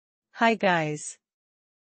Hi guys.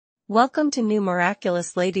 Welcome to new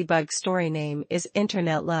Miraculous Ladybug story. Name is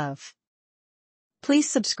Internet Love. Please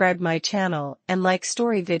subscribe my channel and like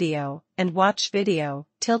story video and watch video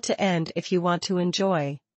till to end if you want to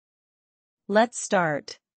enjoy. Let's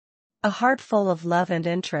start. A heart full of love and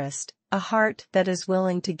interest, a heart that is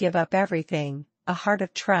willing to give up everything, a heart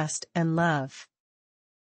of trust and love.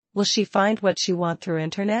 Will she find what she wants through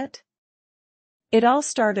internet? It all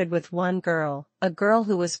started with one girl, a girl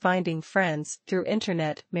who was finding friends through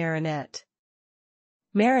internet. Marinette.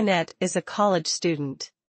 Marinette is a college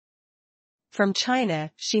student. From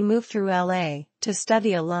China, she moved through LA to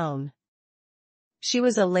study alone. She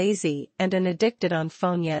was a lazy and an addicted on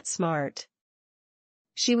phone yet smart.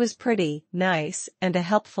 She was pretty, nice, and a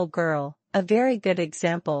helpful girl, a very good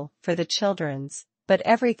example for the children's, but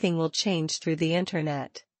everything will change through the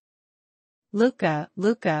internet.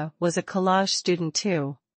 Luca was a college student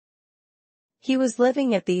too. He was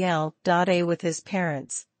living at the L.A. with his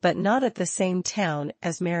parents, but not at the same town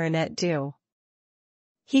as Marinette do.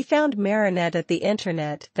 He found Marinette at the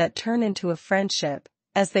internet that turned into a friendship.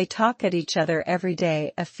 As they talk at each other every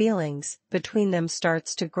day, a feelings between them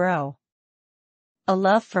starts to grow. A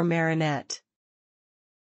love for Marinette.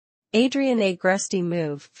 Ehraam-e-Junoon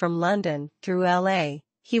moved from London through LA.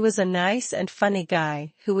 He was a nice and funny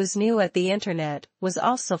guy who was new at the internet, was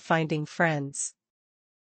also finding friends.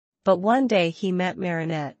 But one day he met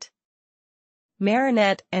Marinette.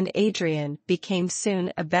 Marinette and Adrian became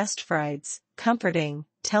soon a best friends, comforting,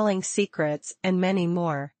 telling secrets and many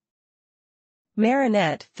more.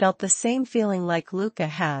 Marinette felt the same feeling like Luca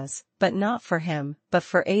has, but not for him, but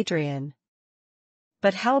for Adrian.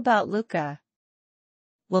 But how about Luca?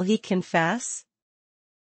 Will he confess?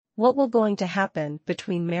 What will going to happen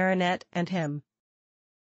between Marinette and him?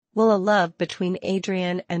 Will a love between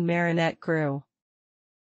Adrian and Marinette grow?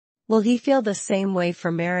 Will he feel the same way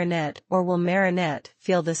for Marinette, or will Marinette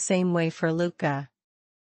feel the same way for Luca?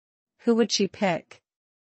 Who would she pick?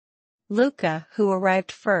 Luca, who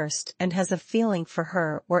arrived first and has a feeling for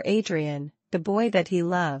her, or Adrian, the boy that he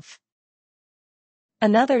loves?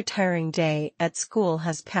 Another tiring day at school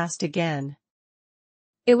has passed again.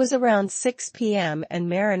 It was around 6 p.m. and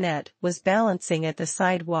Marinette was balancing at the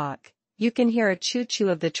sidewalk. You can hear a choo-choo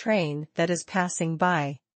of the train that is passing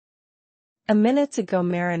by. A minute ago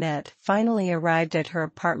Marinette finally arrived at her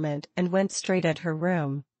apartment and went straight at her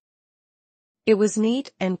room. It was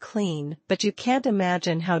neat and clean, but you can't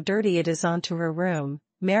imagine how dirty it is onto her room.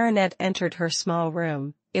 Marinette entered her small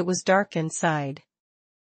room. It was dark inside.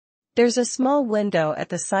 There's a small window at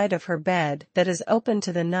the side of her bed that is open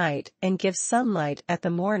to the night and gives sunlight at the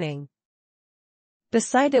morning.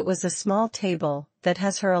 Beside it was a small table that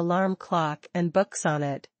has her alarm clock and books on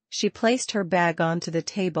it. She placed her bag onto the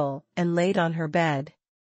table and laid on her bed.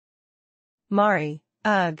 Mari,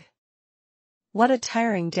 ugh. What a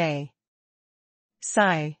tiring day.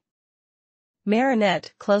 Sigh.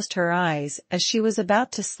 Marinette closed her eyes as she was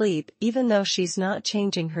about to sleep, even though she's not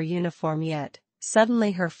changing her uniform yet.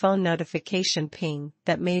 Suddenly her phone notification pinged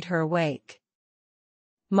that made her awake.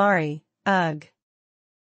 Mari, ugh.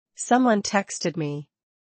 Someone texted me.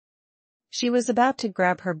 She was about to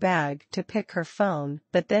grab her bag to pick her phone,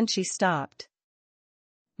 but then she stopped.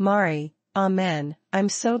 Mari, amen, I'm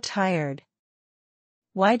so tired.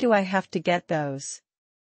 Why do I have to get those?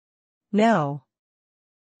 No.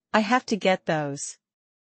 I have to get those.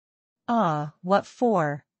 Ah, what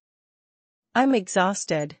for? I'm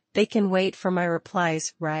exhausted, they can wait for my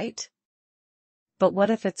replies, right? But what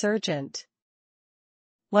if it's urgent?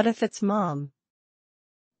 What if it's mom?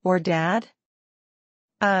 Or dad?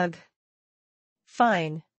 Ugh.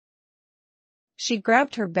 Fine. She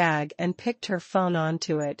grabbed her bag and picked her phone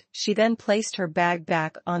onto it. She then placed her bag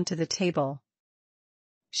back onto the table.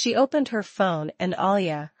 She opened her phone and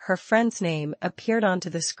Alia, her friend's name, appeared onto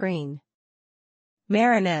the screen.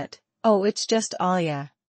 Marinette, oh, it's just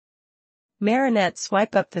Alia. Marinette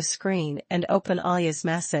swiped up the screen and opened Alia's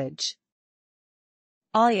message.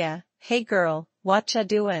 Alia, hey girl, whatcha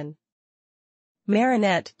doin'?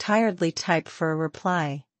 Marinette tiredly typed for a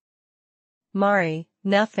reply. Mari,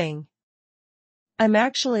 nothing. I'm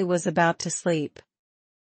actually was about to sleep.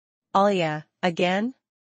 Alia, again?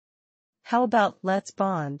 How about let's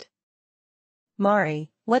bond?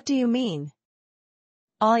 Mari, what do you mean?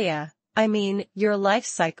 Alia, I mean, your life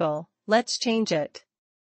cycle, let's change it.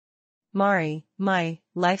 Mari, my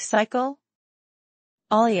life cycle?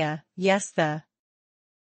 Alia, yes, the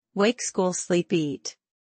wake, school, sleep, eat.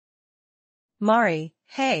 Mari,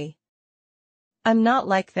 hey. I'm not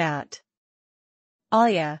like that.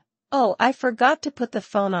 Alia, oh, I forgot to put the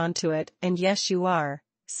phone onto it, and yes you are.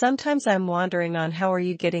 Sometimes I'm wondering on how are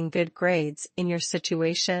you getting good grades in your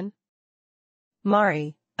situation?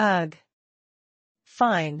 Mari, ugh.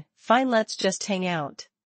 Fine, let's just hang out.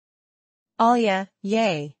 Alia,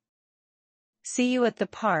 yay. See you at the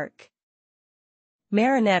park.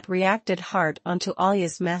 Marinette reacted hard onto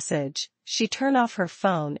Alia's message. She turned off her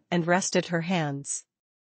phone and rested her hands.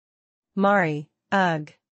 Mari,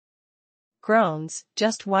 ugh. Groans,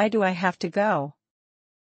 just why do I have to go?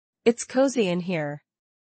 It's cozy in here.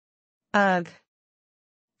 Ugh.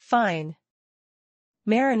 Fine.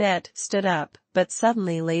 Marinette stood up, but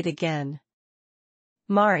suddenly laid again.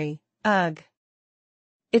 Mari, ugh.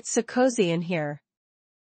 It's so cozy in here.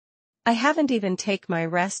 I haven't even taken my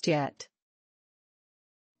rest yet.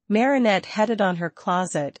 Marinette headed on her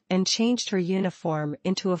closet and changed her uniform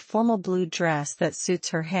into a formal blue dress that suits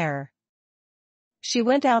her hair. She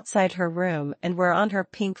went outside her room and wore on her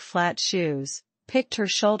pink flat shoes, picked her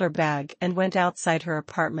shoulder bag and went outside her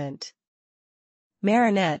apartment.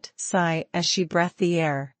 Marinette sighed as she breathed the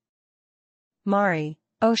air. Mari,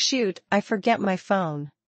 oh shoot, I forget my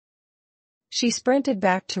phone. She sprinted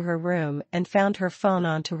back to her room and found her phone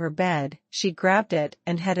onto her bed. She grabbed it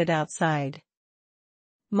and headed outside.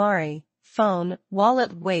 Mari, phone,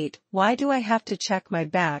 wallet, wait, why do I have to check my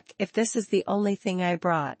bag if this is the only thing I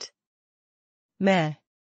brought? Meh.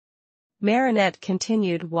 Marinette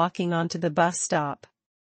continued walking onto the bus stop.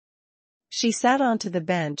 She sat onto the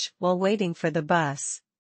bench while waiting for the bus.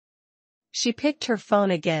 She picked her phone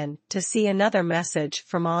again to see another message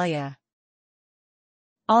from Alia.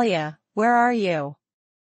 Alia, where are you?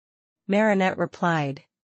 Marinette replied.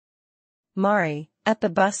 Mari, at the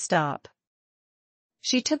bus stop.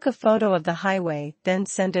 She took a photo of the highway, then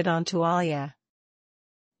sent it on to Alia.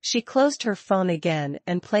 She closed her phone again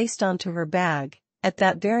and placed onto her bag. At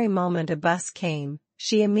that very moment a bus came.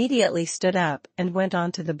 She immediately stood up and went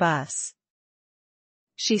onto the bus.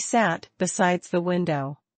 She sat beside the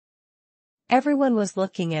window. Everyone was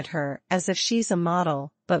looking at her as if she's a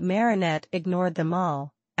model, but Marinette ignored them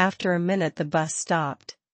all. After a minute the bus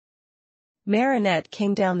stopped. Marinette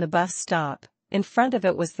came down the bus stop. In front of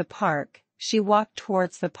it was the park. She walked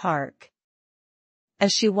towards the park.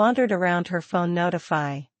 As she wandered around, her phone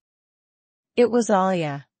notified. It was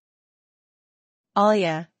Alia.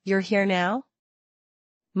 Alia, you're here now?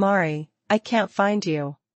 Mari, I can't find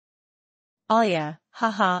you. Alia,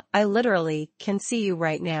 haha, I literally can see you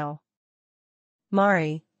right now.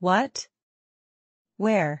 Mari, what?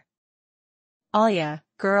 Where? Alia,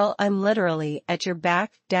 girl, I'm literally at your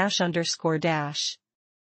back __.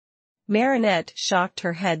 Marinette shocked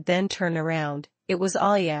her head, then turned around. It was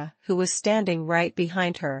Alia, who was standing right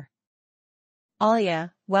behind her.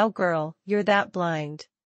 Alia, wow girl, you're that blind.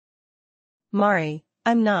 Mari,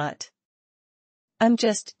 I'm not. I'm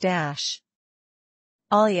just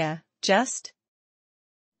Alia, just?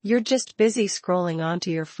 You're just busy scrolling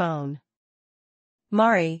onto your phone.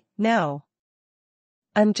 Mari, no.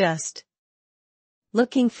 I'm just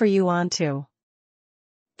looking for you onto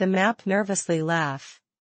the map. Nervously laugh.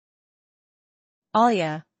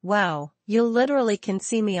 Alia, wow, you literally can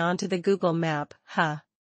see me onto the Google map, huh?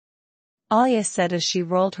 Alia said as she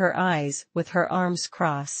rolled her eyes with her arms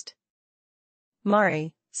crossed.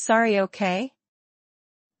 Mari, sorry, okay?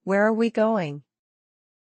 Where are we going?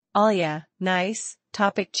 Alia, nice,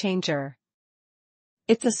 topic changer.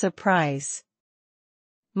 It's a surprise.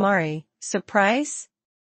 Mari, surprise?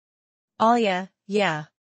 Alia, yeah.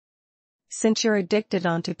 Since you're addicted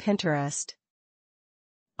onto Pinterest,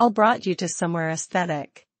 I'll brought you to somewhere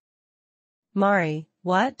aesthetic. Mari,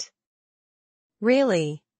 what?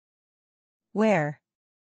 Really? Where?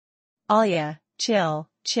 Alia, chill,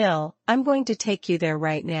 I'm going to take you there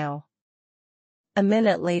right now. A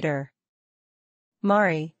minute later.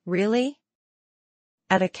 Mari, really?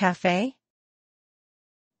 At a cafe?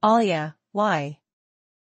 Alia, why?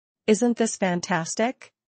 Isn't this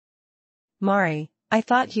fantastic? Mari, I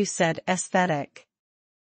thought you said aesthetic.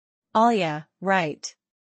 Alia, right.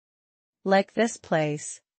 Like this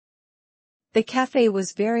place. The cafe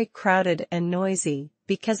was very crowded and noisy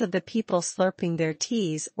because of the people slurping their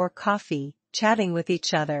teas or coffee, chatting with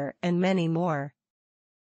each other and many more.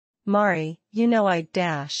 Mari, you know A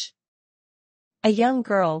young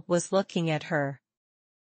girl was looking at her.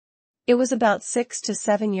 It was about 6 to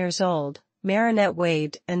 7 years old. Marinette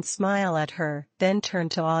waved and smiled at her, then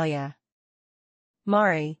turned to Alia.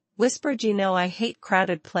 Mari, whispered, you know I hate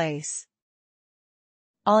crowded place.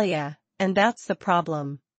 Alia, and that's the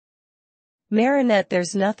problem. Marinette,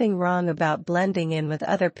 there's nothing wrong about blending in with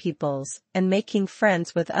other people's and making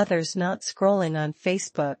friends with others, not scrolling on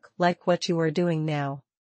Facebook like what you are doing now.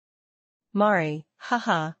 Mari,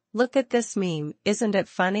 haha, look at this meme, isn't it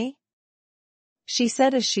funny? She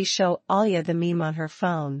said as she showed Alia the meme on her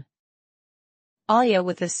phone. Alia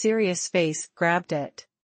with a serious face grabbed it.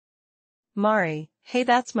 Mari, hey,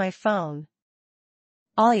 that's my phone.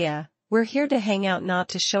 Alia, we're here to hang out, not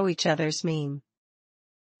to show each other's meme.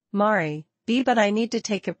 Mari, but I need to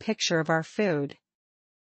take a picture of our food.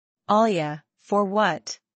 Alia, for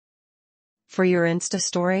what? For your Insta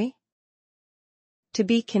story? To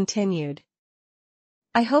be continued.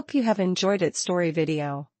 I hope you have enjoyed it story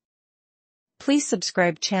video. Please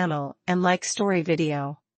subscribe channel and like story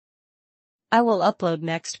video. I will upload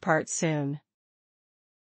next part soon.